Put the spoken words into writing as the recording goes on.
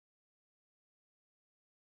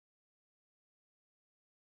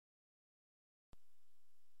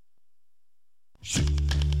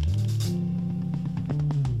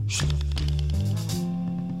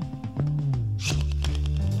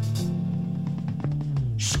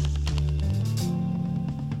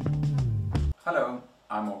Hello,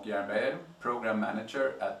 I'm Åke Järnberg, Program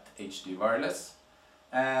Manager at HD Wireless,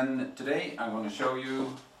 and today I'm going to show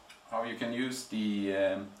you how you can use the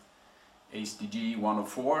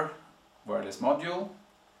SPB104 wireless module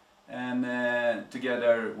and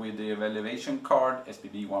together with the evaluation card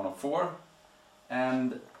SPB104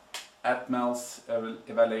 and Atmel's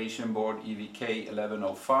evaluation board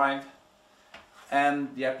EVK1105,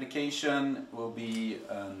 and the application will be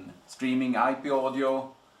streaming IP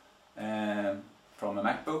audio from a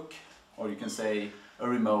MacBook, or you can say a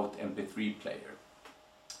remote MP3 player.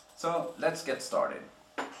 So let's get started.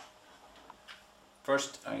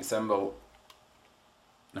 First I assemble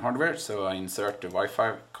the hardware, so I insert the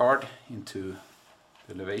Wi-Fi card into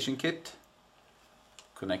the elevation kit,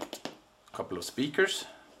 connect a couple of speakers,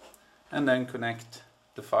 and then connect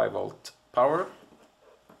the 5-volt power.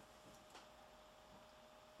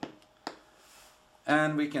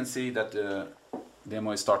 And we can see that the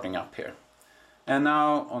demo is starting up here. And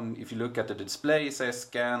now if you look at the display, it says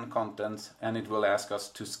scan contents, and it will ask us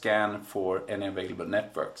to scan for any available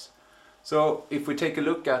networks. So if we take a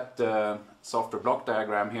look at the software block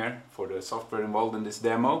diagram here for the software involved in this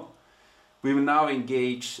demo, we will now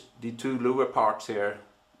engage the two lower parts here,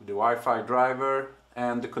 the Wi-Fi driver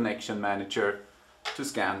and the connection manager, to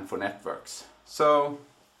scan for networks. So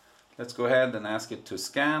let's go ahead and ask it to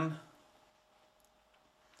scan.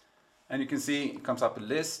 And you can see it comes up a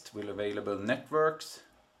list with available networks,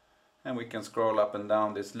 and we can scroll up and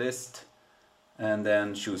down this list and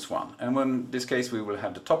then choose one. And in this case we will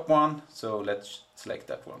have the top one, so let's select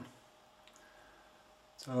that one.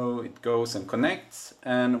 So it goes and connects,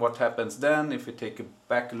 and what happens then, if we take a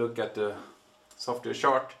back look at the software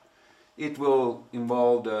chart, it will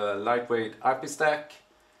involve the lightweight IP stack,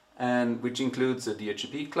 and which includes a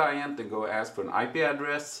DHCP client, and go ask for an IP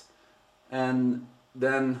address, and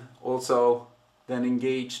then also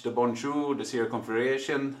engage the bonjour, the serial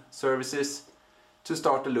configuration services, to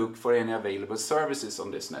start to look for any available services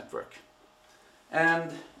on this network.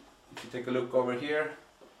 And if you take a look over here,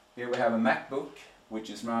 we have a MacBook which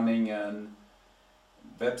is running a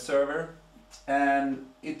web server, and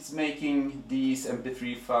it's making these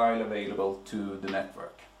MP3 file available to the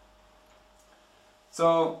network.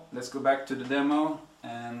 So let's go back to the demo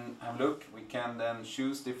and have a look. We can then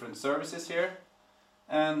choose different services here,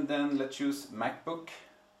 and then let's choose MacBook.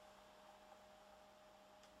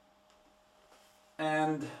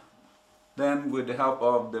 And then with the help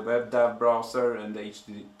of the WebDAV browser and the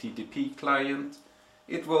HTTP client,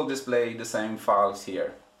 it will display the same files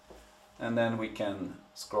here. And then we can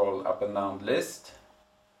scroll up and down the list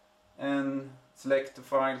and select the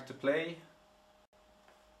file to play,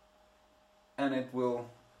 and it will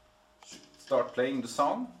start playing the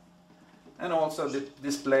song, and also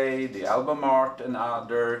display the album art and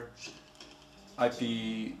other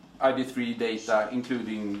ID3 data,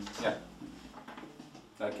 including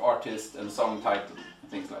like artist and song title,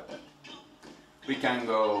 things like that. We can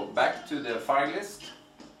go back to the file list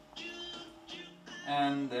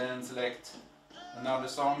and then select another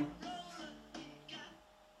song,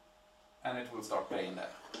 and it will start playing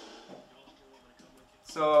that.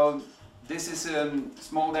 So this is a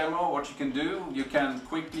small demo. What you can do, you can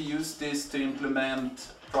quickly use this to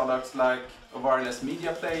implement products like a wireless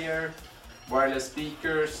media player, wireless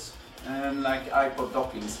speakers, and like iPod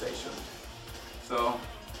docking station. So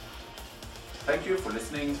thank you for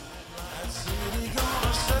listening.